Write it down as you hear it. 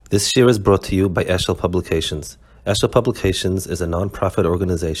This year is brought to you by Eshel Publications. Eshel Publications is a non-profit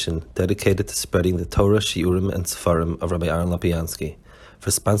organization dedicated to spreading the Torah, Shiurim, and Sefarim of Rabbi Aaron Lopiansky. For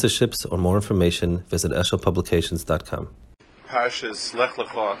sponsorships or more information, visit eshelpublications.com. Parshas Lech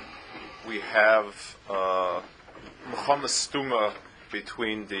Lecha, we have Mechama Stuma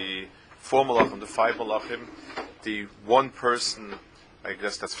between the 4 Malachim and the 5 Malachim. The one person, I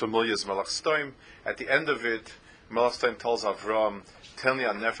guess that's familiar, is Melach Stoim. At the end of it, Melach Stoim tells Avram, "Tell me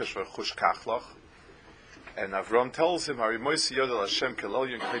an nefesh v'chush kachlach." And Avram tells him, "Hari moisi yodel Hashem kelol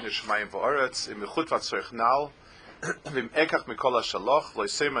yon k'nei shmayim v'oretz im mechut v'tzorich nal v'im ekach mikol hashaloch lo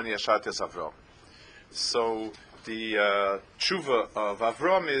yisem ani yashat es Avram." So the tshuva of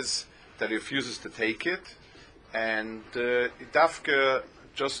Avram is that he refuses to take it, and dafke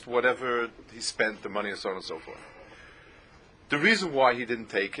just whatever he spent the money and so on and so forth. The reason why he didn't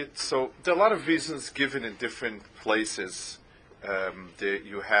take it, so there are a lot of reasons given in different places.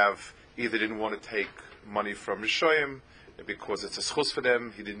 You have either didn't want to take money from Rishoyim because it's a schus for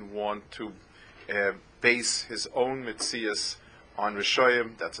them. He didn't want to base his own mitzias on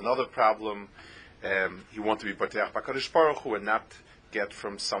Rishoyim. That's another problem. He wanted to be Bateach B'Kadosh Baruch Hu and not get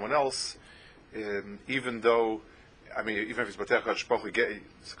from someone else. Even if it's Bateach B'Kadosh Baruch Hu,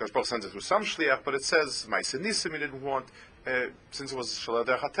 Kadosh Baruch Hu sends it through some shliach, but it says Ma'aseh Nisim he didn't want. Since it was Shalei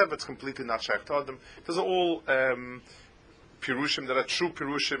Derech HaTeva, it's completely not shaykh to Adam. Those are all pirushim that are true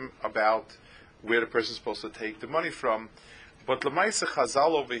pirushim about where the person is supposed to take the money from. But L'maaseh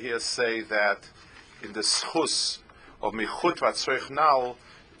Chazal over here say that in the schus of Michut V'Tzorich Nal,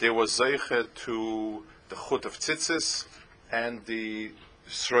 there was zeiche to the chut of tzitzis and the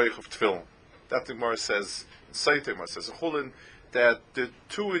shroich of tefillin. That the Gemara says, Gemara says in Chulin, that the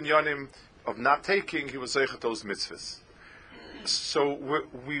two inyanim of not taking, he was zeiche those mitzvahs. So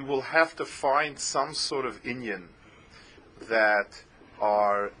we will have to find some sort of inyan that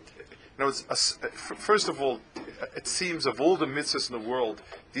are, first of all, it seems of all the mitzvahs in the world,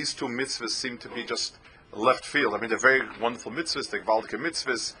 these two mitzvahs seem to be just left field. They're very wonderful mitzvahs, they're gewaldige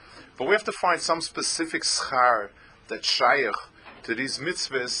mitzvahs, but we have to find some specific schar that's shaykh to these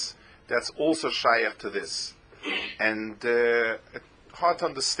mitzvahs that's also shaykh to this. And it's hard to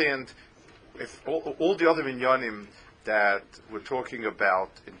understand if all the other inyanim that we're talking about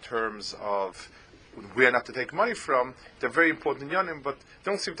in terms of where not to take money from, they're very important inyanim, but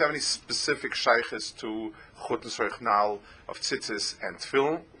they don't seem to have any specific shaykhs to chut and sorich nal of tzitzis and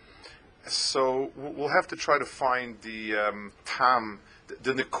tefillin. So we'll have to try to find the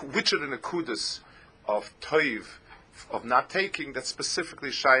which are the nekudas of toiv, of not taking, that's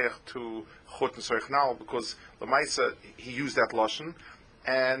specifically shaykh to chut and sorich nal, because l'maisa he used that lashon,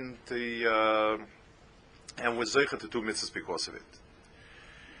 and we're zeicha to do mitzvahs because of it.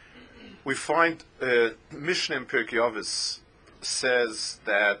 We find Mishnah in Pirkei Avos says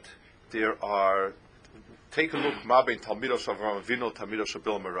that there are, take a look, Mabein Talmido Shel Avraham Avinu, Talmido Shel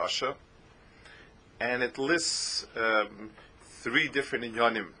Bilam Rasha, and it lists 3 different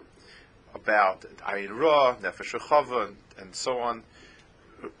inyanim about Ayin Ra, Nefesh Rechava, and so on,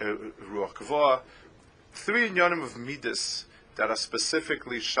 Ruach Gvoa. 3 inyanim of Midas that are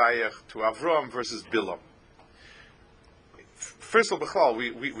specifically shaykh to Avram versus Bilam. First of all,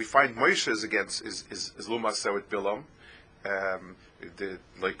 we find Moshe is Lumasa with Bilam.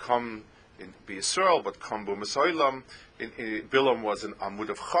 They come in B'Yisrael, but come B'Masoilam. Bilam was an Amud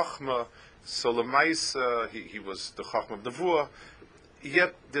of Chachma, so Lemaisa, he was the Chachma of Nevuah.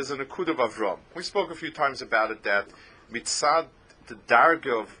 Yet there's an Akud of Avram. We spoke a few times about it, that Mitzad, the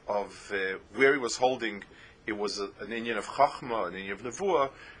Darga of where he was holding, it was an inyan of Chachma, an inyan of Nevuah,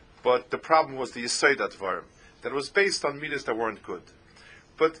 but the problem was the Yesod Advarim, that was based on midas that weren't good.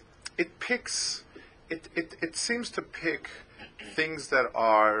 But it seems to pick things that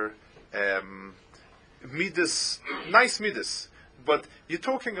are midas, nice midas. But you're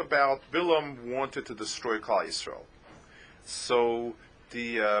talking about Bilam wanted to destroy Klal Yisrael. So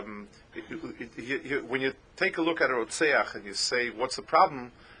when you take a look at a Rotzeach and you say, what's the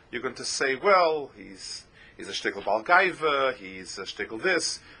problem? You're going to say, well, he's a shtickle Bal Gaiva, he's a shtickle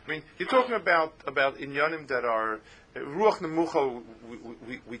this. You're talking about inyanim that are Ruach Nemucha.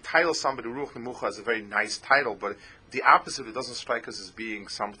 We title somebody Ruach Nemucha as a very nice title, but the opposite, it doesn't strike us as being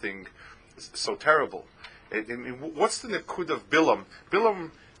something so terrible. What's the nekud of Bilam?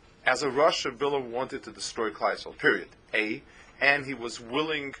 Bilam, as a Rasha, Bilam wanted to destroy Klal Yisrael, period. And he was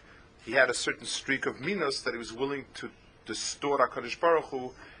willing, he had a certain streak of minos that he was willing to distort HaKadosh Baruch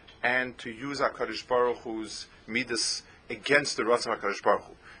Hu and to use HaKadosh Baruch Hu's midas against the Ratzon HaKadosh Baruch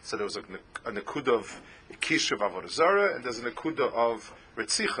Hu. So there was a nekud of Kish of Avodah Zarah, and there's a nekud of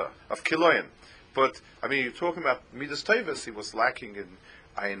Retzicha, of Kiloyan. But, you're talking about Midas Tevis, he was lacking in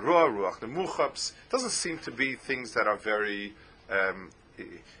Ayin Ra, Ruach Nemuchaps. Doesn't seem to be things that are very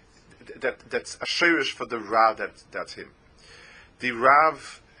that's a shirish for the Rav. That's him. The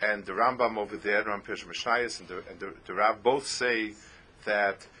Rav and the Rambam over there, Ram Pirush Mishnayos, and the Rav both say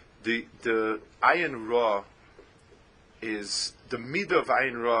that the Ayin Ra is the midah of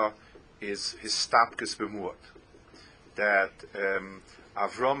Ayin Ra is Histapkus b'muat. That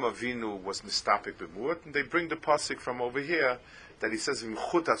Avram Avinu was mistapik b'muat, and they bring the pasuk from over here that he says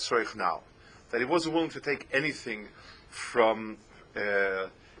v'mchut atzroich now, that he wasn't willing to take anything from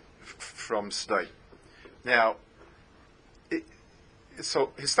Sdai. Now,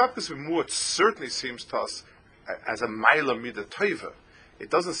 so Histapkus b'muat certainly seems to us as a maila midah toiva. It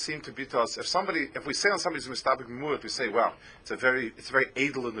doesn't seem to be to us. If we say on somebody's mistapik b'muat, we say, well, it's very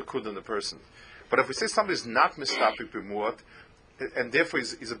edel in the kud in the person. But if we say somebody's not mistapik b'muat, and therefore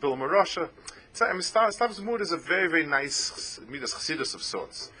he's a bil marasha, mistapik b'muat is a very, very nice midas chassidus of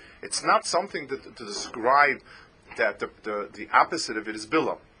sorts. It's not something to describe that the opposite of it is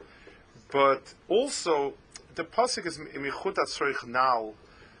bilam. But also, the pasuk is michut atzroich now.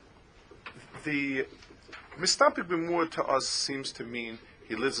 The mistapik b'muat to us seems to mean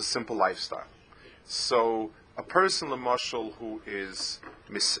he lives a simple lifestyle. So a person, l'mashal, who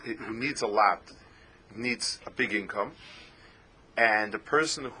needs a lot, needs a big income, and a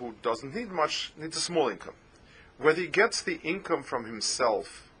person who doesn't need much needs a small income. Whether he gets the income from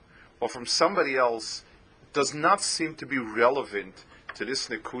himself or from somebody else does not seem to be relevant to this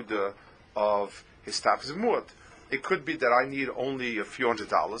nekuda of Histapkus b'muat. It could be that I need only a few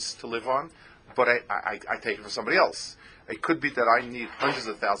 $100s to live on, but I take it from somebody else. It could be that I need hundreds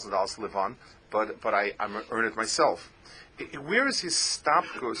of thousands of dollars to live on, but I earn it myself. Where is his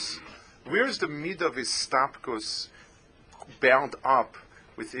Histapkus? Where is the midah of his Histapkus bound up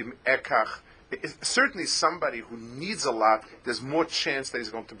with him ekach? Certainly somebody who needs a lot, there's more chance that he's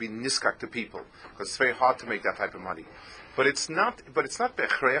going to be niskak to people, because it's very hard to make that type of money. But it's not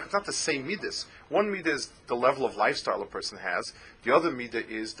bechrech, it's not the same midas. One midah is the level of lifestyle a person has. The other midah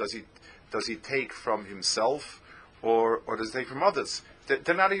is does he take from himself or does he take from others?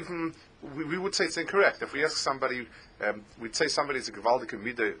 They're not even. We would say it's incorrect. If we ask somebody, we'd say somebody's a gewaldige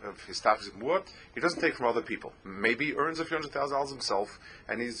midah of Histapkus b'muat. He doesn't take from other people. Maybe he earns a few $100,000 himself,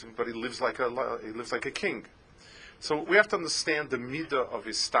 but he lives like a king. So we have to understand the midah of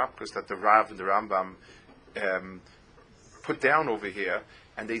Histapkus that the Rav and the Rambam put down over here,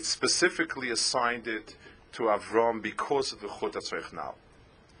 and they specifically assigned it to Avram because of the chut atzroich now.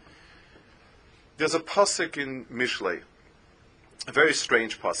 There's a pasuk in Mishlei, a very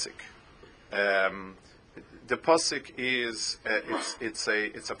strange pasuk. The pasuk is it's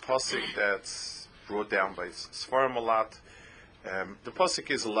a pasuk that's brought down by Sfarim a lot. The pasuk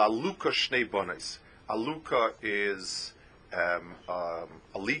is La Luka Shnei Bonos. A Luka is a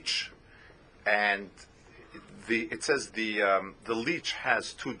leech, and it says the leech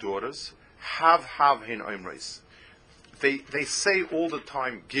has two daughters. Hav hin oimres. They say all the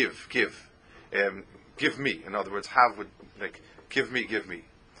time, give me. In other words, have would like give me.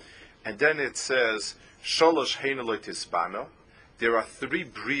 And then it says sholosh heina lo tisbana. There are three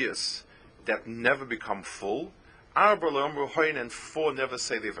brias that never become full. Arba lo omru hoin, and four never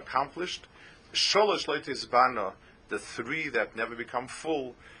say they've accomplished. Sholosh lo tisbana. The three that never become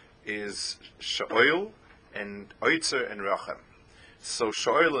full is sha'oil and oitzer and rachem. So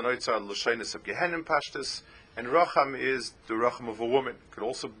sha'oil and oitzer are l'shainis of gehenim pashtus, and rachem is the rachem of a woman. Could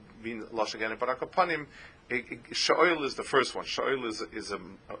also mean lashon gehenim barakapanim. Sha'oil is the first one. Sha'oil is a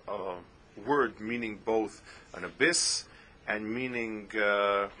word meaning both an abyss and meaning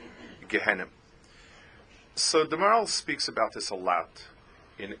gehenim. So the Maharal speaks about this a lot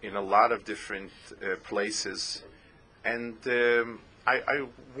in a lot of different places, and I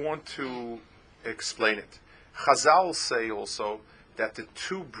want to explain it. Chazal say also that the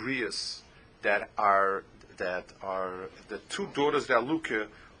two brias that are the two daughters of Aluka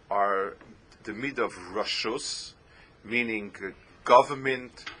are the midah of rashus, meaning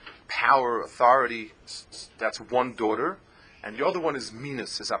government, power, authority. That's one daughter, and the other one is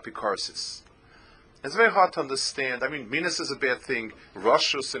minas, is apikarsis. It's very hard to understand. I mean, minas is a bad thing.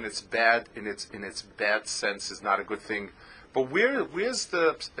 Rashus in its bad bad sense is not a good thing. But where's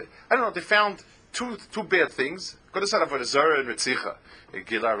the? I don't know. They found two bad things. Go to Avodah Zarah and Ritzicha,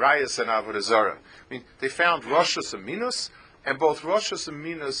 Gila Rayas and Avodah Zarah. I mean, they found Rashus and Minas, and both Rashus and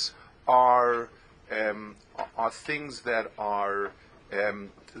Minas are things that are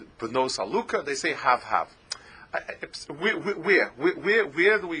Benos Aluka. They say have. Where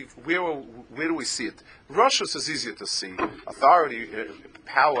do we see it? Rashus is easier to see. Authority,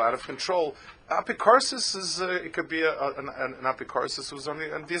 power out of control. Apicorsis is it could be an apicorsis who's on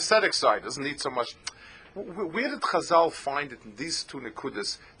the aesthetic side, doesn't need so much. Where did Chazal find it in these two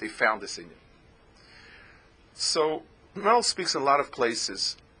nekudas? They found this in it. So Maral speaks in a lot of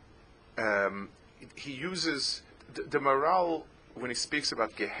places. He uses the Maral when he speaks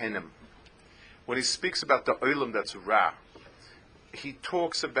about Gehenim, when he speaks about the Olam that's Ra. He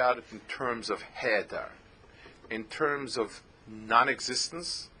talks about it in terms of Hedar, in terms of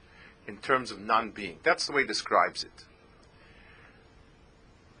non-existence, in terms of non-being. That's the way he describes it.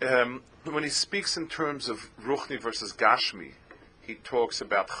 When he speaks in terms of Ruchni versus Gashmi, he talks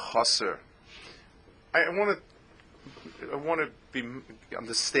about Chaser. I want to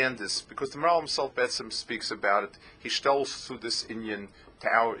understand this because the Maral himself Betzim speaks about it. He stells through this Inyan to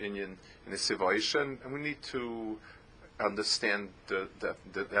our Inyan in the Sivayisha, and we need to understand that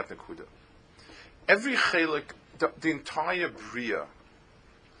Nekuda. Every chelik, the entire Bria,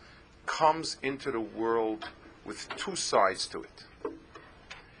 comes into the world with two sides to it.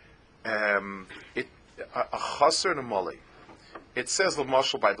 A chaser and a mali. It says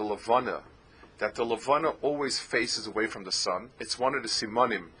Lamashal by the Levana that the Levana always faces away from the sun. It's one of the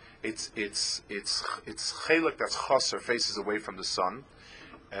simanim. It's chelik that's chaser faces away from the sun,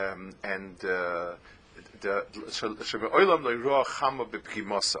 the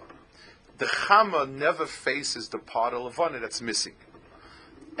Chama never faces the part of Levana that's missing.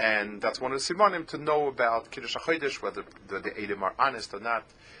 And that's one of the simanim to know about Kiddush HaChodesh, whether the Eidim are honest or not.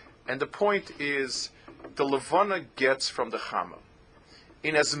 And the point is, the Levana gets from the Chama.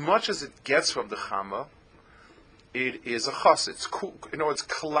 In as much as it gets from the Chama, it is a chas. It's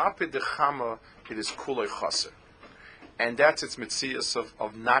kalapid the Chama, it is kuloi chaser. And that's its mitzias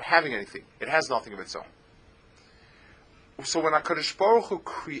of not having anything. It has nothing of its own. So when HaKadosh Baruch Hu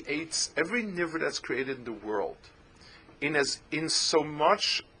creates every nivra that's created in the world, in so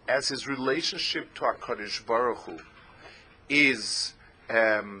much as his relationship to HaKadosh Baruch Hu is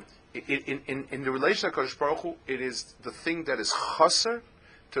in the relation to HaKadosh Baruch Hu, it is the thing that is chaser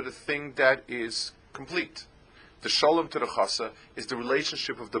to the thing that is complete. The shalom to the chaser is the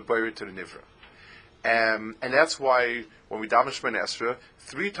relationship of the Bayer to the nivra. And that's why when we daven Shemona Esrei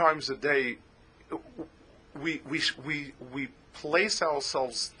 3 times a day, we place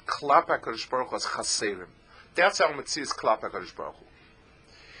ourselves klap HaKadosh Baruch Hu as chaserim. That's our metzias klap HaKadosh Baruch Hu.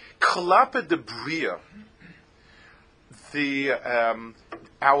 Klap the bria.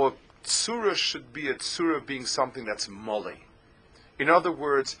 Our tzura should be a tzura being something that's mole. In other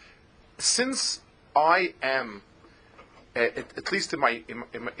words, since I am, at least in my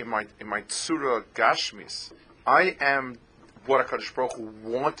tzura gashmis, I am what HaKadosh Baruch Hu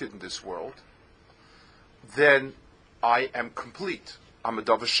wanted in this world, then I am complete. I'm a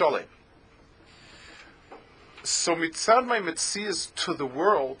davar shalem. So mitzad my metzias to the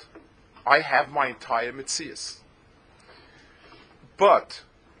world, I have my entire metzias. But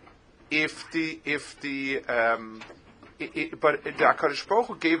if the HaKadosh Baruch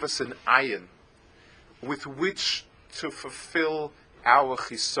Hu gave us an ayin with which to fulfill our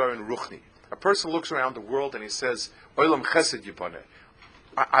chisaron ruchni. A person looks around the world and he says, "Olam chesed yibaneh."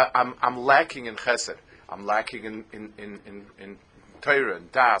 I'm lacking in chesed. I'm lacking in Torah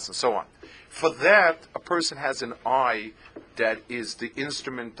and das and so on. For that, a person has an eye that is the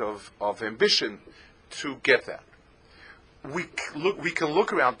instrument of ambition to get that. We can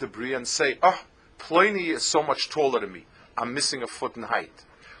look around the Bria and say, Ploini is so much taller than me. I'm missing a foot in height.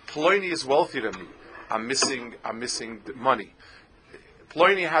 Ploini is wealthier than me. I'm missing the money.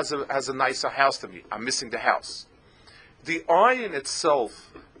 Ploini has a nicer house than me. I'm missing the house. The eye in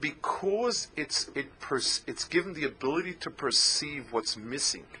itself, because it's given the ability to perceive what's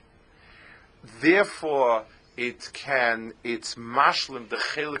missing, therefore it's mashlim the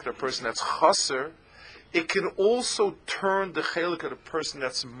chelik of the person that's chaser. It can also turn the chelik of the person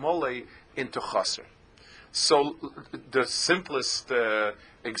that's mole into chaser. So the simplest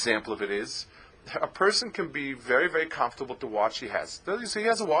example of it is, a person can be very, very comfortable with the watch he has. So he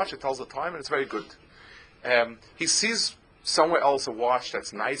has a watch, it tells the time, and it's very good. He sees somewhere else a watch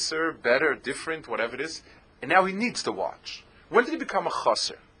that's nicer, better, different, whatever it is, and now he needs the watch. When did he become a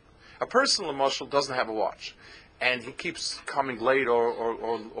chaser? A person, l'mashal, doesn't have a watch, and he keeps coming late or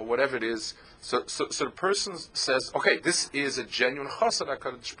whatever it is. So the person says, okay, this is a genuine chaser that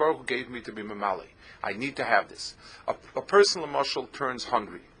HaKadosh Baruch Hu gave me to be mamali. I need to have this. A person, l'mashal, turns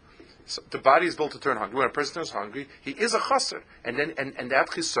hungry. So the body is built to turn hungry. When a person turns hungry, he is a chaser, and that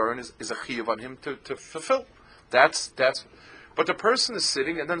chisaron is a chiyuv on him to fulfill. That's. But the person is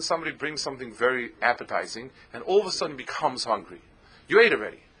sitting, and then somebody brings something very appetizing, and all of a sudden becomes hungry. You ate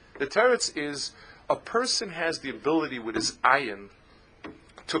already. The teretz is a person has the ability with his ayin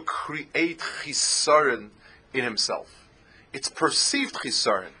to create chisaron in himself. It's perceived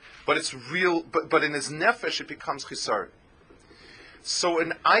chisaron, but it's real. But in his nefesh it becomes chisaron. So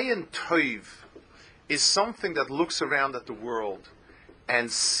an ayin toiv is something that looks around at the world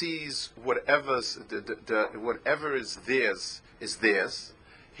and sees whatever is theirs is theirs.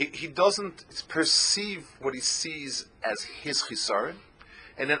 He doesn't perceive what he sees as his chisaron.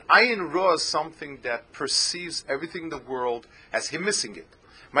 And an ayin ra is something that perceives everything in the world as him missing it.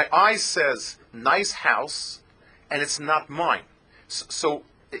 My eye says, nice house, and it's not mine. So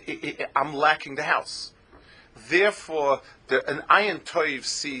I'm lacking the house. Therefore, an ayin toiv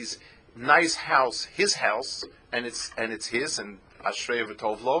sees nice house, his house, and it's his, and ashrei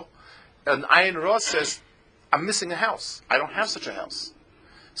v'tov lo. An ayin ra says, I'm missing a house. I don't have such a house.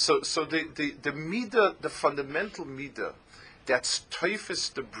 So the midah, the fundamental midah, that's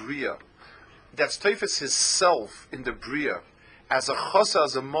toifus the bria, that's toifus his self in the bria, as a chosa,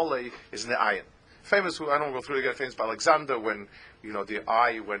 as a mole, is the ayin. Famous, I don't go through it again. Famous by Alexander when the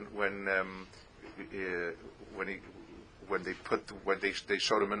eye when they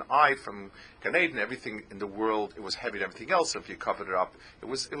showed him an eye from Gan Eden, everything in the world it was heavy than everything else. So if you covered it up, it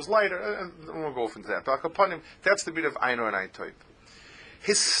was lighter. I won't go off into that. But upon him, that's the bit of Aino and Ayin Toib.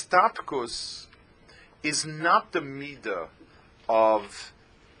 Histapkus is not the midah of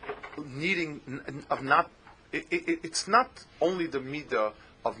needing, of not. It's not only the midah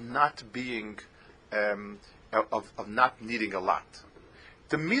of not being, of not needing a lot.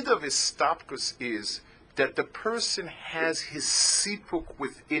 The midah of histapkus is that the person has his sipuk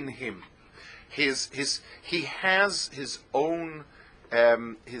within him. He has his own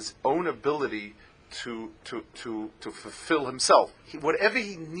ability to fulfill himself. Whatever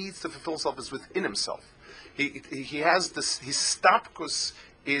he needs to fulfill himself is within himself. He has this. His stapkus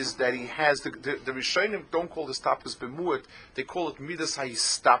is that he has the Rishonim don't call the stapkus bemuat. They call it midas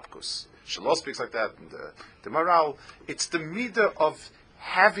ha'istapkus. Shalos speaks like that. And the Maral. It's the midah of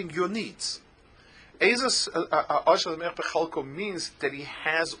having your needs. Ezas Ashal Melech Bechalko means that he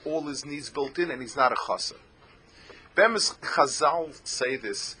has all his needs built in and he's not a chasser. Bemis Chazal say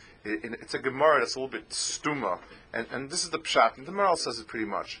this. It's a Gemara that's a little bit stuma, and this is the pshat, and the Maral says it pretty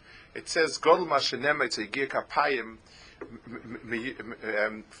much. It says Godel Mashenema it's a Gir Kapayim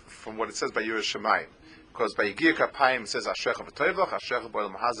from what it says by Yerusha Shemayim, because by Gir Kapayim it says Ashecha v'Toivlach, Ashecha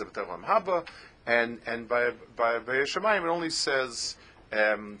b'Olam Hazeh v'Olam Haba, and by Yerusha Shemayim it only says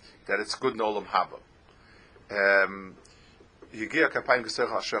that it's good in Olam Haba. Yigir Kapayim Gesech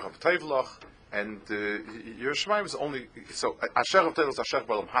Ashecha v'Toivlach. And Yerushalayim is only so. Asher of Teil is Asher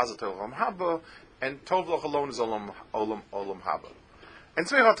B'Olam Hazeh Olam Haba, and Tovlach alone is Olam Haba. And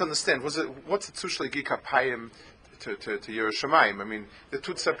it's very hard to understand. What's the Tzushla Yigir Kapayim to Yerushalayim? I mean, they're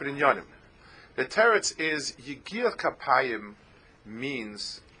two separate in Yonim. The teretz is Yigir Kapayim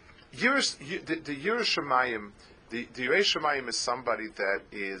means the Yerushalayim. The Yerushalayim is somebody that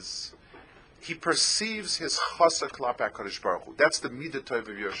is he perceives his chasa klap HaKadosh Baruch Hu. That's the midah tov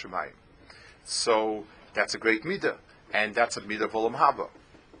of Yerushalayim. So that's a great midah, and that's a midah of Olam Haba.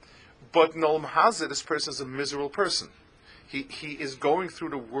 But in Olam Hazeh, this person is a miserable person. He is going through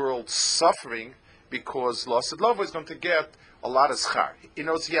the world suffering because Lasid Lavo is going to get a lot of schar. He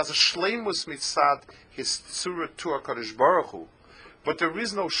knows he has a shleimus mitzad his tzura to HaKadosh Baruch Hu, but there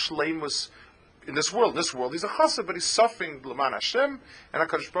is no shleimus in this world. In this world, he's a chassid, but he's suffering l'man Hashem, and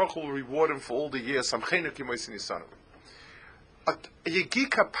HaKadosh Baruch Hu will reward him for all the years. Samchenu k'moisin yisanu. Yigir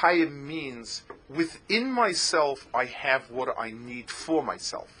Kapayim means within myself I have what I need for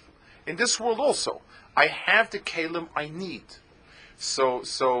myself. In this world also, I have the kalim I need. So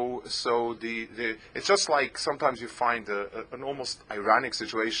the it's just like sometimes you find an almost ironic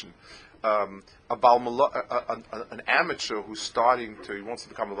situation. An amateur who's he wants to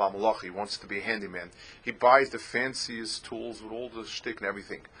become a Baal Malach, he wants to be a handyman. He buys the fanciest tools with all the shtick and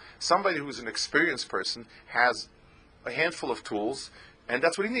everything. Somebody who's an experienced person has a handful of tools, and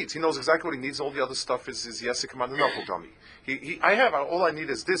that's what he needs. He knows exactly what he needs. All the other stuff is Yesik Command and Knuckle Dummy. I have all I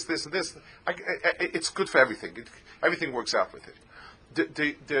need is this, and this. It's good for everything. Everything works out with it.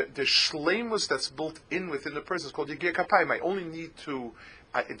 The shleimus that's built in within the person is called Yigir Kapayim. I only need to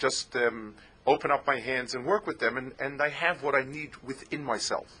just open up my hands and work with them, and I have what I need within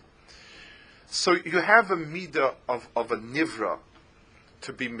myself. So you have a midah of a nivra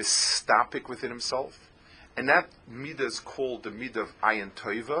to be mistapik within himself. And that midah is called the midah of ayin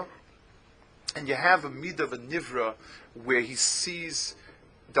toiva. And you have a midah of a nivra where he sees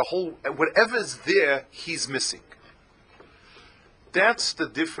the whole, whatever is there, he's missing. That's the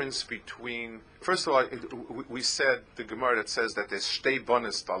difference between, first of all, we said, the Gemara that says that there's shtei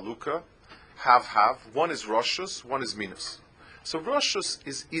bonis taluka, hav. One is roshus, one is minus. So Roshus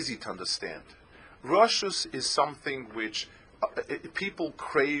is easy to understand. Roshus is something which people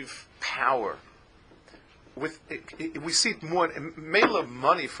crave power. We see it more in mail of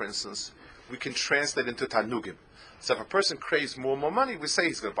money, for instance. We can translate into tanugim. So if a person craves more and more money, we say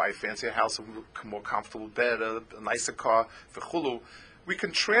he's going to buy a fancier house, a more comfortable bed, a nicer car, for chulu. We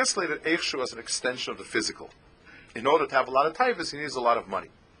can translate it eichshu as an extension of the physical. In order to have a lot of taivas, he needs a lot of money.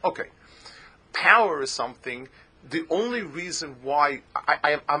 Okay. Power is something. The only reason why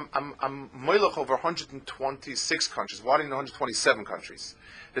I'm moilach over 126 countries, why in 127 countries?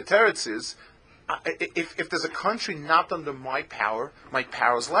 The teretz is, if there's a country not under my power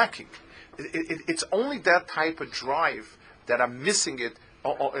is lacking. It's only that type of drive that I'm missing it,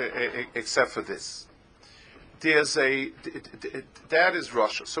 except for this. That is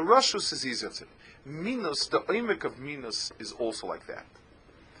Russia. So Russia is easier to. Minus, the oimik of minus is also like that.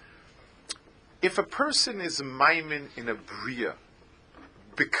 If a person is maimin in a bria,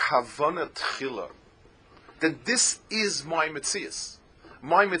 bekavana tchila, then this is my metzias.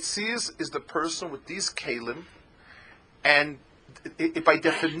 My metzias is the person with these kalim, and by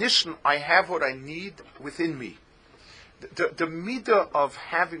definition, I have what I need within me. The midah of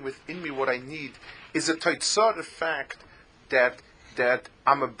having within me what I need is a teitzah, the fact that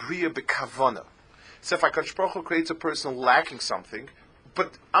I'm a bria bekavana. So if HaKadosh Baruch Hu creates a person lacking something,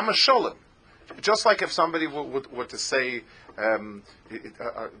 but I'm a sholem. Just like if somebody were to say, somebody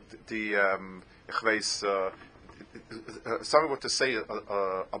were to say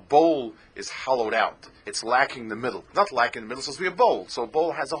a bowl is hollowed out. It's lacking the middle. Not lacking the middle, it's supposed to be a bowl. So a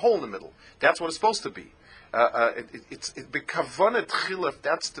bowl has a hole in the middle. That's what it's supposed to be. It's bekavanet chila. If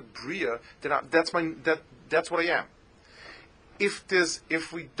that's the bria, then that's what I am.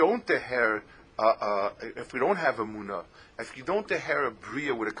 If we don't deher, if we don't have a munah, if you don't deher a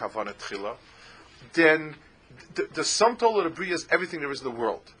bria with a kavanet chila, then the sum total of the bria is everything there is in the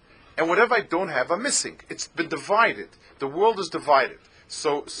world. And whatever I don't have, I'm missing. It's been divided. The world is divided.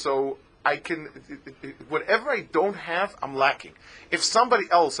 So I can, whatever I don't have, I'm lacking. If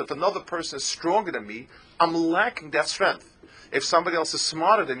another person is stronger than me, I'm lacking that strength. If somebody else is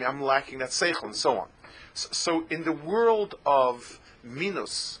smarter than me, I'm lacking that seichel, and so on. So in the world of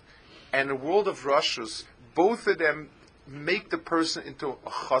minus and the world of rashus, both of them make the person into a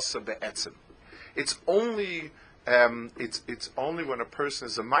chasa be'etzim. It's only when a person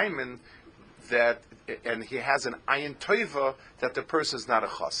is a maimin and he has an ayin toiva that the person is not a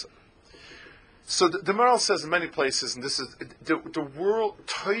chasa. So the Maral says in many places, and this is the world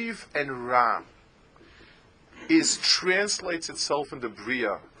toiv and ra translates itself in the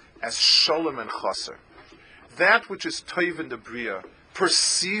bria as sholem and chaser. That which is toiv in the bria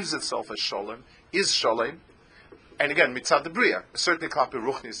perceives itself as sholem, is sholem. And again, mitzad the bria, certainly klapi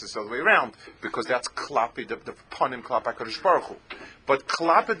ruchnis is the other way around, because that's klapi the panim klapi HaKadosh Baruch Hu. But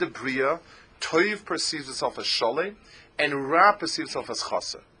klapi the bria, toiv perceives itself as sholem, and ra perceives itself as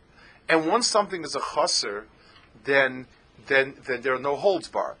chaser. And once something is a chaser, then there are no holds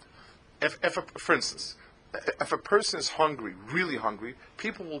barred. For instance, if a person is hungry, really hungry,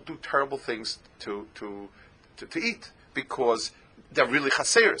 people will do terrible things to eat because they're really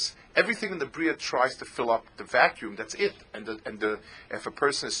chaseres. Everything in the bria tries to fill up the vacuum. That's it. If a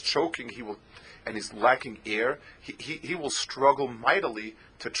person is choking, and he's lacking air, he will struggle mightily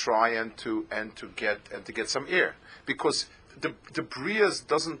to try and to get some air, because the bria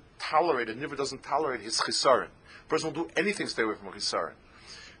doesn't tolerate, it never doesn't tolerate his chisaron. A person will do anything to stay away from a chisaron.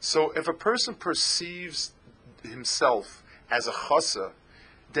 So if a person perceives himself as a chasa,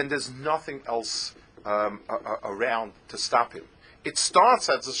 then there's nothing else around to stop him. It starts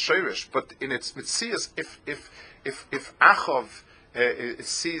as a shirish, but in its mitzias, if Achav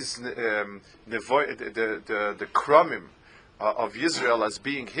sees the kromim of Yisrael as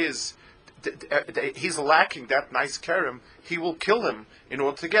being his, he's lacking that nice kerem, he will kill him in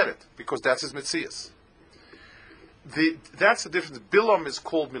order to get it, because that's his mitzias. That's the difference. Bilam is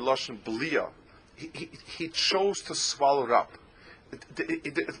called Miloshin Blia. He chose to swallow it up.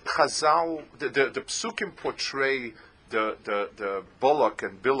 The psukim portray the Balak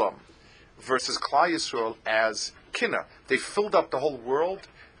and Bilam versus Klal Yisrael as kina. They filled up the whole world,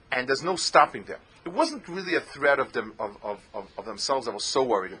 and there's no stopping them. It wasn't really a threat of them of themselves that was so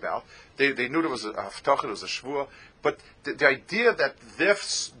worried about. They knew there was a haftach, there was a shvua, but the idea that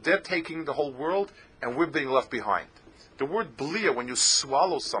they're taking the whole world and we're being left behind. The word blia, when you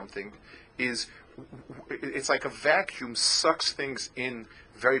swallow something, it's like a vacuum, sucks things in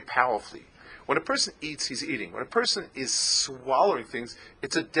very powerfully. When a person eats, he's eating. When a person is swallowing things,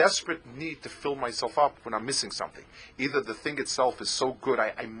 it's a desperate need to fill myself up when I'm missing something. Either the thing itself is so good,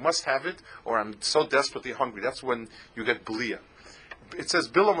 I must have it, or I'm so desperately hungry. That's when you get blia. it says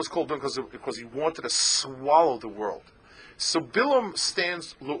Bilam was called Bilam because he wanted to swallow the world. So Bilam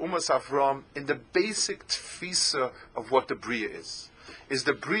stands Lu'umas Avram in the basic tfisa of what the Bria is. Is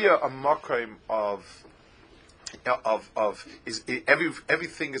the Bria a makom of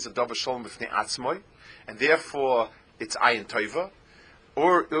everything is a davar shalom b'fnei atzmai, and therefore it's ayin tova,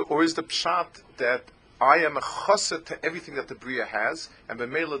 or is the pshat that I am a chassid to everything that the Bria has, and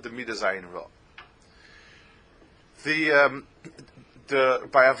b'meila the midas ayin ra.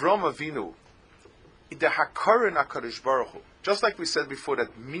 By Avram Avinu, the hakarin HaKadosh Baruch Hu, just like we said before,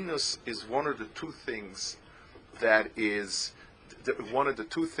 that minus is one of the two things that is the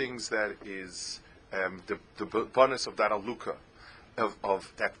bonus of that aluka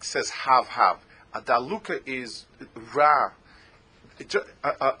of that says have. The aluka is ra.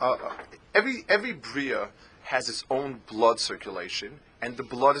 Every bria has its own blood circulation, and the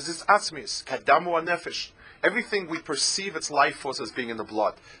blood is its atzmis kadamu nefesh. Everything we perceive its life force as being in the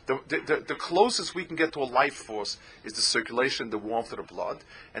blood. The closest we can get to a life force is the circulation, the warmth of the blood,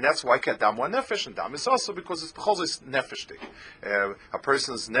 and that's why kadam wa nefesh, and dam is also because it's nefeshtik. A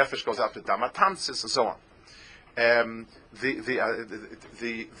person's nefesh goes out to damatansis and so on. The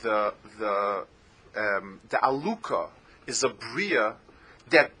aluka is a bria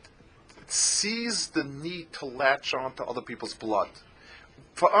that sees the need to latch on to other people's blood.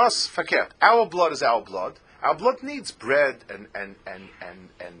 For us, forget, our blood is our blood. Our blood needs bread and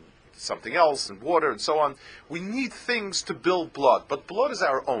something else, and water and so on. We need things to build blood, but blood is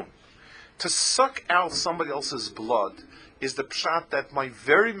our own. To suck out somebody else's blood is the pshat that my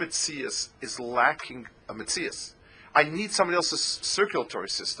very mitzias is lacking a mitzias. I need somebody else's circulatory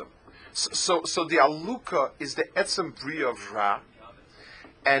system. So the aluka is the etzem bria of Ra,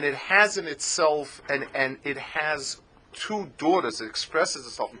 and it has in itself, and it has two daughters. It expresses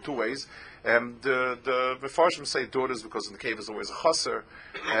itself in two ways. The Mefarshim say daughters because in the cave is always a chaser,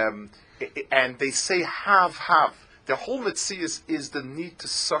 and they say have. The whole mitzias is the need to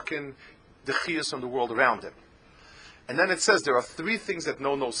suck in the chiyus from the world around him. And then it says there are three things that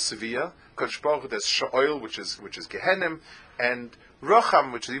know no sevilla. Kadosh Baruch Hu, there's sha'oil, which is gehenim, and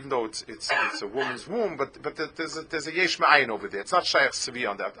racham, which even though it's a woman's womb, but there's a yesh ma'ayin over there. It's not shayach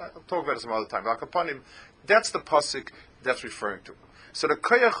sevilla on that. I'll talk about it some other time. That's the pasuk that's referring to. So the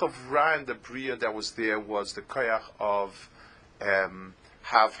koyach of Ra and the Bria that was there was the koyach of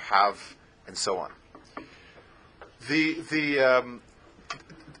have, and so on.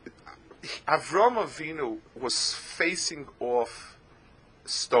 Avram Avinu was facing off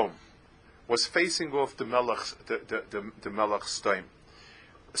Stom, was facing off the Melech Stom.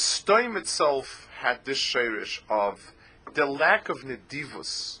 Stom itself had this shirish of the lack of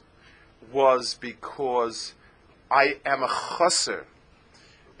nedivus was because I am a chaser.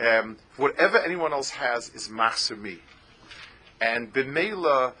 Whatever anyone else has is machser me. And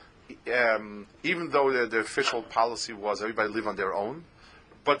b'meila, even though the official policy was everybody live on their own,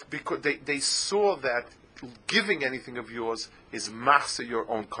 but because they saw that giving anything of yours is machser your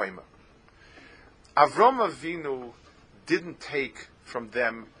own kaima. Avram Avinu didn't take from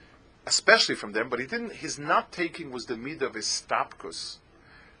them, especially from them, but his not taking was the midah of Histapkus,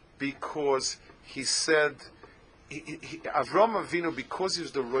 because he said, Avram Avinu, because he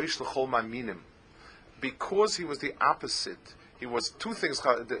was the Rosh L'chol Maminim, because he was the opposite, he was two things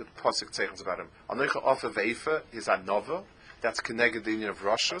the pasuk says about him. Anocha Ofa Veifa is Anova, that's Keneged the union of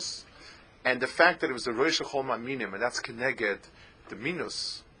Roshus, and the fact that it was the Rosh L'chol Maminim, and that's Keneged the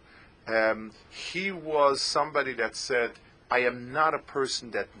Minus. He was somebody that said, I am not a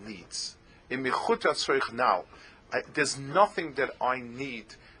person that needs. In Michut Atzreich now, there's nothing that I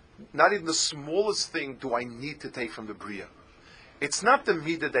need. Not even the smallest thing do I need to take from the Bria. It's not the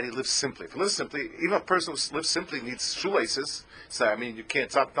midah that he lives simply. If he lives simply, even a person who lives simply needs shoelaces. So, you can't,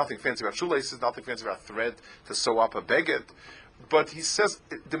 it's nothing fancy about shoelaces, nothing fancy about thread to sew up a baguette. But he says,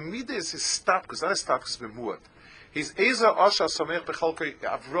 the midah is his Histapkus, not his Histapkus bemuad. His Eza Asha Samech Bechalkei.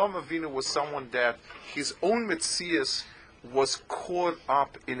 Avram Avinu was someone that his own mitzias was caught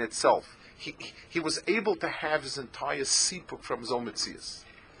up in itself. He was able to have his entire sipuk from his own mitzias.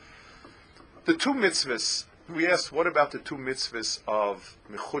 The two mitzvahs, we asked, what about the two mitzvahs of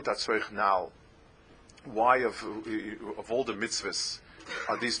Mechut Atzreich now? Why of all the mitzvahs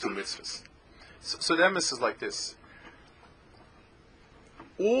are these two mitzvahs? So the emes is like this.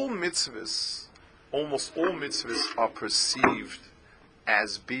 Almost all mitzvahs are perceived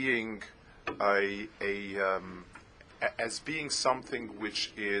as being as being something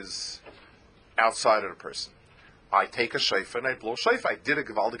which is outside of the person. I take a shofar and I blow shofar. I did a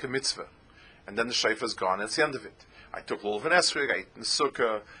gewaldige mitzvah. And then the shofar is gone, and it's the end of it. I took lulav and esrog, I ate in the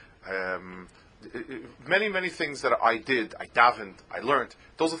sukkah, many things that I did, I davened, I learned.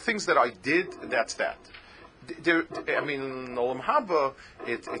 Those are things that I did, and that's that. There, I mean, in Olam Haba,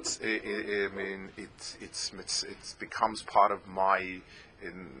 it becomes part of my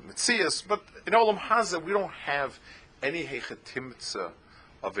Metzias. But in Olam Haza, we don't have any hechetimtza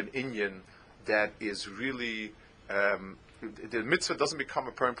of an Inyan that is really. The mitzvah doesn't become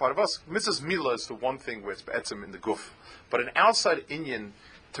a permanent part of us. Mitzvah's milah is the one thing where it's be'etzim in the guf. But an outside Inyan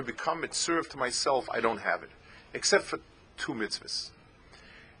to become mitzvah to myself, I don't have it, except for two mitzvahs.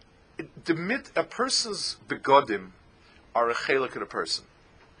 A person's begodim are a chelik of a person.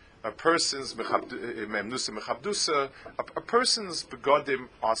 A person's mechabdusa, a person's begodim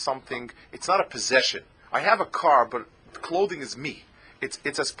are something. It's not a possession. I have a car, but clothing is me.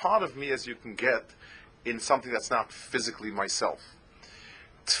 It's as part of me as you can get in something that's not physically myself.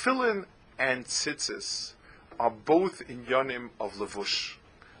 Tefillin and tzitzis are both in yonim of levush,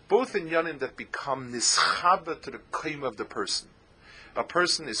 both in yonim that become nischabe to the kaim of the person. A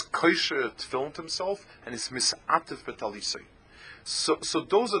person is kosher tefillin to himself and is misatif betalisei. So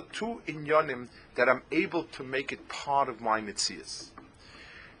those are two inyanim that I'm able to make it part of my mitzias.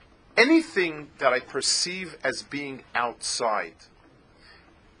 Anything that I perceive as being outside,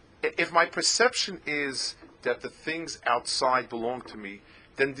 if my perception is that the things outside belong to me,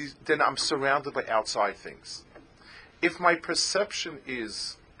 then I'm surrounded by outside things. If my perception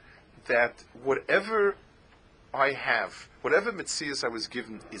is that whatever I have, whatever mitzias I was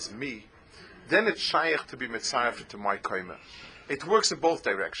given is me, then it's shaykh to be mitzayef to my kaima. It works in both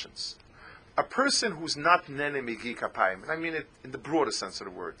directions. A person who's not nene migi kapayim, and I mean it in the broader sense of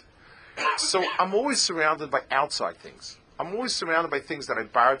the word. So I'm always surrounded by outside things. I'm always surrounded by things that I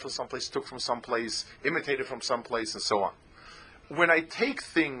borrowed from someplace, took from someplace, imitated from someplace, and so on. When I take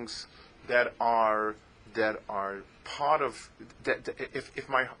things that are part of that, if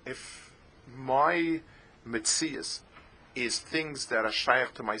my mitzias is things that are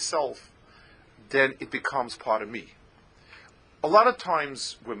shaykh to myself, then it becomes part of me. A lot of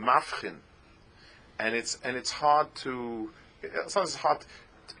times we're mafchin, and it's hard to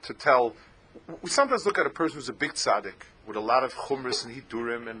tell. We sometimes look at a person who's a big tzaddik with a lot of chumras and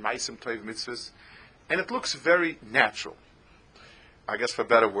hidurim and maisim toiv mitzvahs, and it looks very natural. I guess for a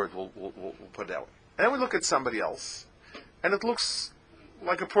better word, we'll put it that way. And then we look at somebody else, and it looks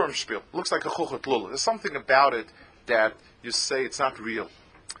like a Purim spiel. It looks like a chuchat lula. There's something about it that you say it's not real.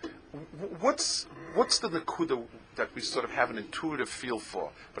 What's the nekuda that we sort of have an intuitive feel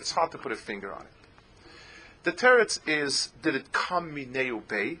for, but it's hard to put a finger on it? The teretz is, did it come mineu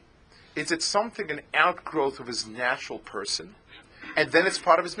bei? Is it something, an outgrowth of his natural person? And then it's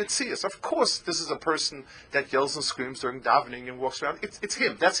part of his mitzias. Of course, this is a person that yells and screams during davening and walks around. It's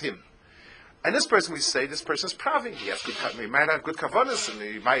him. That's him. And this person, we say, this person is praving. He might have good kavanas, and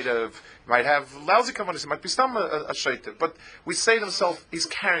he might have lousy kavanas. He might be some a shaitan. But we say to himself, he's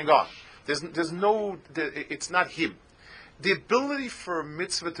carrying on. It's not him. The ability for a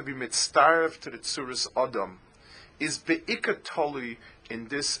mitzvah to be mitzvah to the tzuras adam is be'ikar tolui in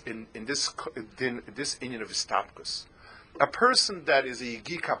this inyan of Histapkus. A person that is a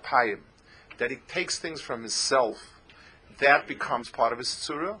yigi kapayim, that he takes things from himself, that becomes part of his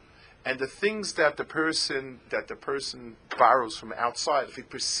tzura, and the things that the person borrows from outside, if he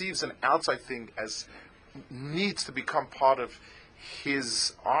perceives an outside thing as needs to become part of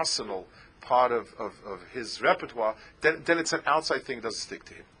his arsenal, part of his repertoire, then it's an outside thing that doesn't stick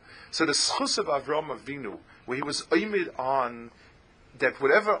to him. So the schus of Avraham Avinu, where he was oimid on that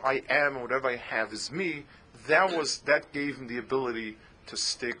whatever I am or whatever I have is me, that gave him the ability to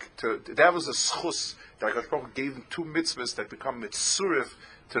stick to. That was a schus that HaKadosh gave him two mitzvahs that become mitzurif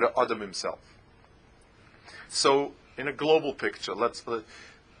to the Adam himself. So, in a global picture,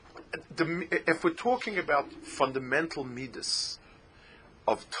 if we're talking about fundamental midas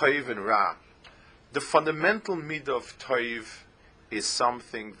of toiv and ra, the fundamental midah of toiv is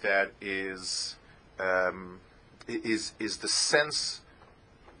something that is the sense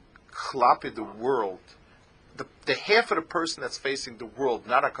klapi the world. The half of the person that's facing the world,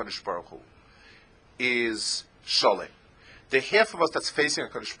 not HaKadosh Baruch Hu, is sholem. The half of us that's facing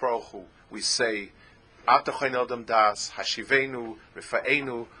HaKadosh Baruch Hu, we say, Ata Chayin Adam Das, Hashivenu,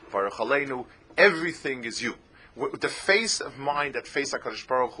 Rifa'enu, Baruch Aleinu, everything is you. The face of mine that face HaKadosh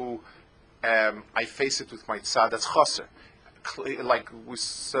Baruch Hu, I face it with my tzad, that's chaser. Like we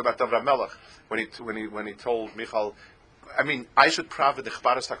said about David HaMelech, when he told Michal, I mean, I should praved the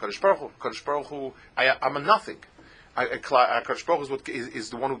chbaras HaKadosh Baruch Hu. HaKadosh Baruch Hu, I'm a nothing. HaKadosh Baruch Hu is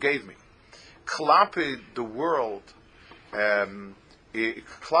the one who gave me. Klape the world,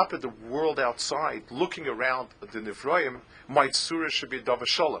 Klapa, the world outside, looking around the Nivroim, my tzura should be Dava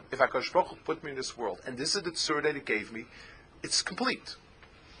Shalom. If HaKadosh Baruch Hu put me in this world, and this is the tzura that He gave me, it's complete.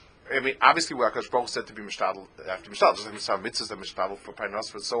 I mean, obviously, where HaKadosh Baruch Hu said to be mishtadel after mishtadel, just like mitzvah mitzvahs and mishtadel for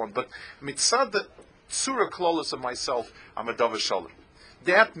parnas and so on. But mitzvah, the tzura klolos of myself, I'm a Dava Shalom.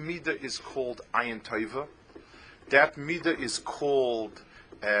 That midah is called ayin tova. That midah is called.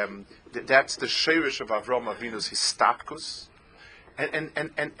 That's the sheirish of Avram Avinu's Histapkus.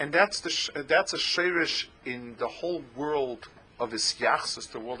 And that's a sheirish in the whole world of his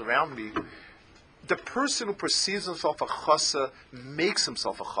yachsus, the world around me. The person who perceives himself a chaser makes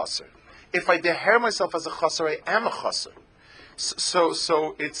himself a chaser. If I deher myself as a chaser, I am a chaser.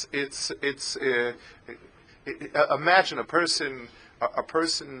 So it's imagine a person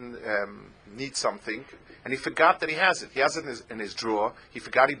needs something, and he forgot that he has it. He has it in his drawer. He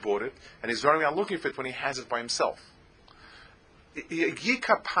forgot he bought it, and he's running around looking for it when he has it by himself.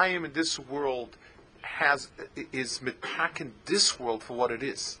 Yikapayim in this world is mitaken this world for what it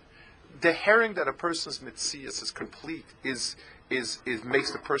is. The herring that a person's mitzias is complete is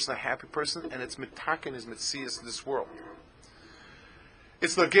makes the person a happy person, and it's mitaken is mitzias in this world.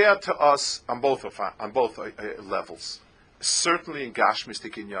 It's lagea to us on both levels. Certainly in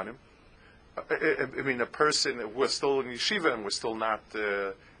gashmistik inyanim. I mean, a person, we're still in yeshiva and we're still not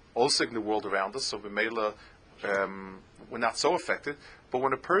also in the world around us, so we're not so affected. But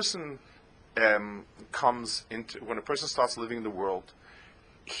when a person when a person starts living in the world,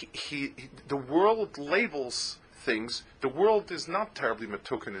 the world labels things. The world is not terribly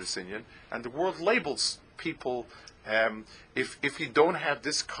matukin in this Indian, and the world labels people. If you don't have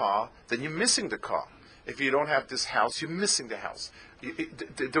this car, then you're missing the car. If you don't have this house, you're missing the house.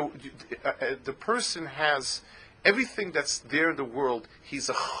 The person has everything that's there in the world. He's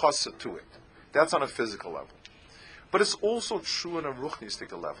a chassid to it. That's on a physical level. But it's also true on a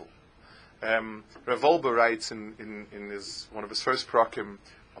ruchnistic level. Rav Wolbe writes in one of his first prakim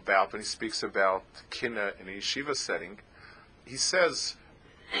about, when he speaks about kinna in a yeshiva setting, he says,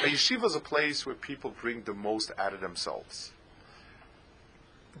 a yeshiva is a place where people bring the most out of themselves.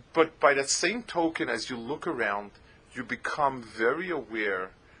 But by that same token, as you look around, you become very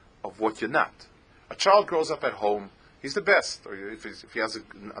aware of what you're not. A child grows up at home, he's the best. Or if he has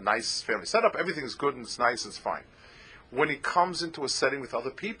a nice family setup, everything is good and it's nice and it's fine. When he comes into a setting with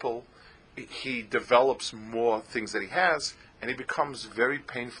other people, he develops more things that he has, and he becomes very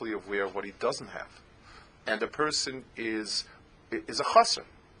painfully aware of what he doesn't have. And the person is a chasser.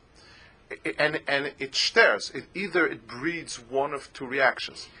 And it stares. Either it breeds one of two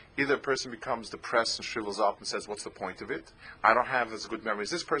reactions. Either a person becomes depressed and shrivels up and says, what's the point of it? I don't have as good memory as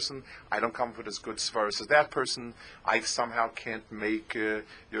this person. I don't come with as good svaras as that person. I somehow can't make your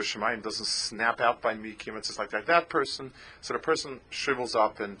Shemayim doesn't snap out by me, kimmets like that person. So the person shrivels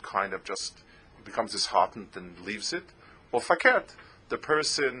up and kind of just becomes disheartened and leaves it. Or fakert, the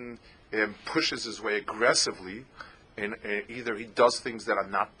person pushes his way aggressively, and either he does things that are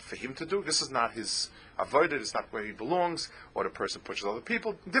not for him to do. This is not his avodah. It's not where he belongs. Or the person pushes other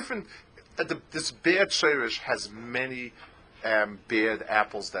people. Different. This bad shirish has many bad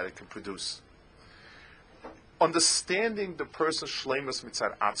apples that it can produce. Understanding the person's shleimus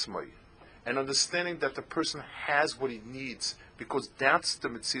mitzad atzmai, and understanding that the person has what he needs, because that's the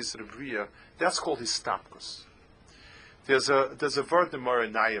mitzvah of the bria. That's called histapkus. There's a word in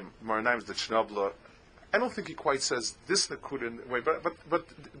Moranayim. Moranayim is the Chnobla. I don't think he quite says this nakud in a way, but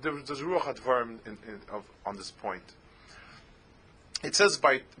there's ruach advarim on this point. It says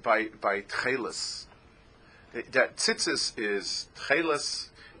by tchelis that tzitzis is tchelis.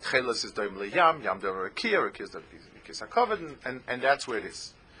 Tchelis is doim leyam, yam doim rakia, rakia is the hakavod, and that's where it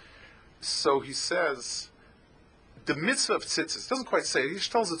is. So he says the mitzvah of tzitzis doesn't quite say it. He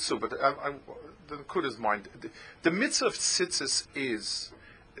tells it too, but the nakud is mine. The mitzvah of tzitzis is.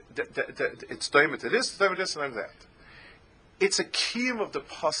 It's doimah to this, doimah to this, and that. It's a kiyum of the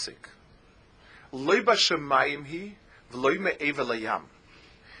pasuk. Loi b'shamayim hi, v'loi me'eva layam.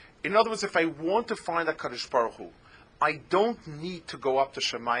 In other words, if I want to find HaKadosh Baruch Hu, I don't need to go up to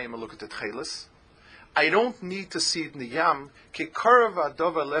Shemayim and look at the tchelis. I don't need to see it in the yam. Ki karav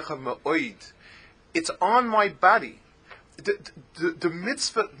adova lecha me'oid. It's on my body. The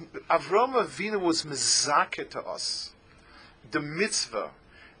mitzvah, Avram Avinu was mezakeh to us. The mitzvah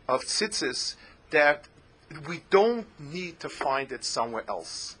of tzitzis, that we don't need to find it somewhere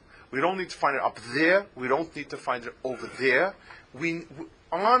else. We don't need to find it up there. We don't need to find it over there. We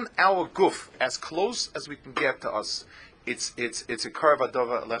on our guf, as close as we can get to us, it's a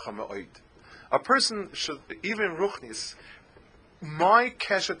karvadova lecha me'oid. A person should, even in ruchnis, my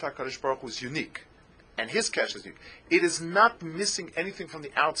keshet HaKadosh Baruch Hu is unique, and his cash is you. It is not missing anything from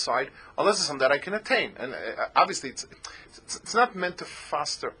the outside, unless it's something that I can attain. And obviously, it's not meant to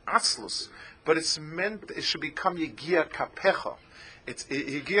foster atzlus, but it should become yegia kapecha. It's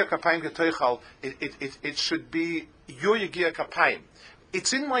yegia kapayim getoichal. It should be your yegia kapayim.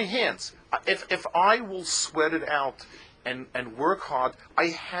 It's in my hands. If I will sweat it out and work hard, I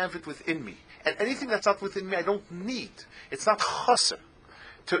have it within me. And anything that's not within me, I don't need. It's not chaser.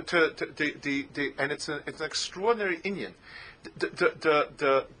 And it's an extraordinary inyan.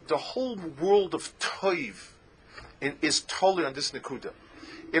 The whole world of toiv is totally on this nekuda.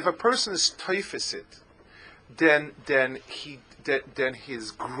 If a person is toifisit, then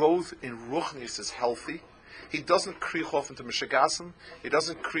his growth in ruchnis is healthy. He doesn't kriech off into Meshigasim. He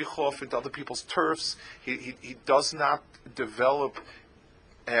doesn't kriech off into other people's turfs. He does not develop.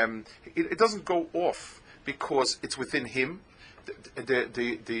 It doesn't go off because it's within him. His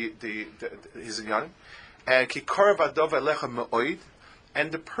inyanim. Kikarav adov Lecha me'oid,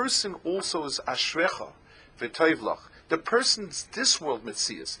 and the person also is ashrecha v'toivlach. The person's this world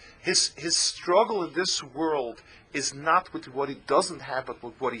mitzias. His struggle in this world is not with what he doesn't have, but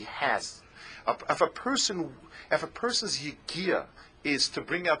with what he has. If a person's yigia is to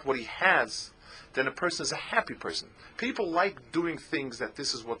bring out what he has, then a person is a happy person. People like doing things that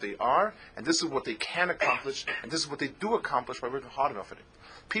this is what they are, and this is what they can accomplish, and this is what they do accomplish by working hard enough at it.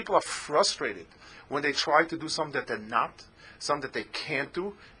 People are frustrated when they try to do something that they're not, something that they can't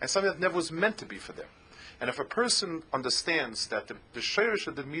do, and something that never was meant to be for them. And if a person understands that the shayrish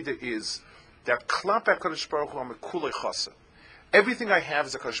of the midah is that klap HaKadosh Baruch Hu am a kulei chasa, everything I have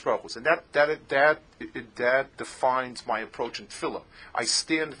is a Kadosh Baruch Hu's, and that defines my approach in tefillah. I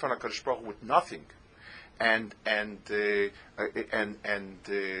stand in front of Kadosh Baruch Hu with nothing, and I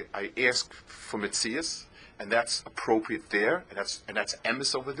ask for mitzias, and that's appropriate there, and that's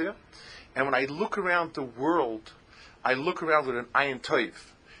emes over there. And when I look around the world, I look around with an ayin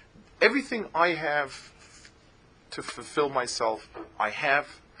toiv. Everything I have to fulfill myself, I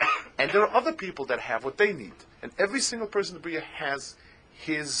have, and there are other people that have what they need. And every single person in the Bria has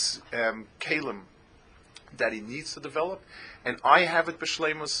his kalim that he needs to develop, and I have it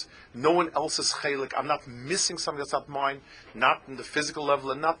b'shleimus. No one else's chalik. I'm not missing something that's not mine, not in the physical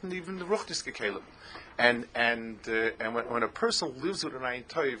level, and not in even the ruchniske kalim. And when a person lives with an ayin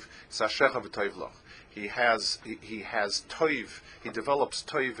toiv, it's ashecha v'toivlach. He has toiv. He develops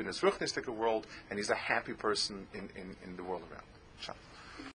toiv in his ruchnistic world, and he's a happy person in the world around.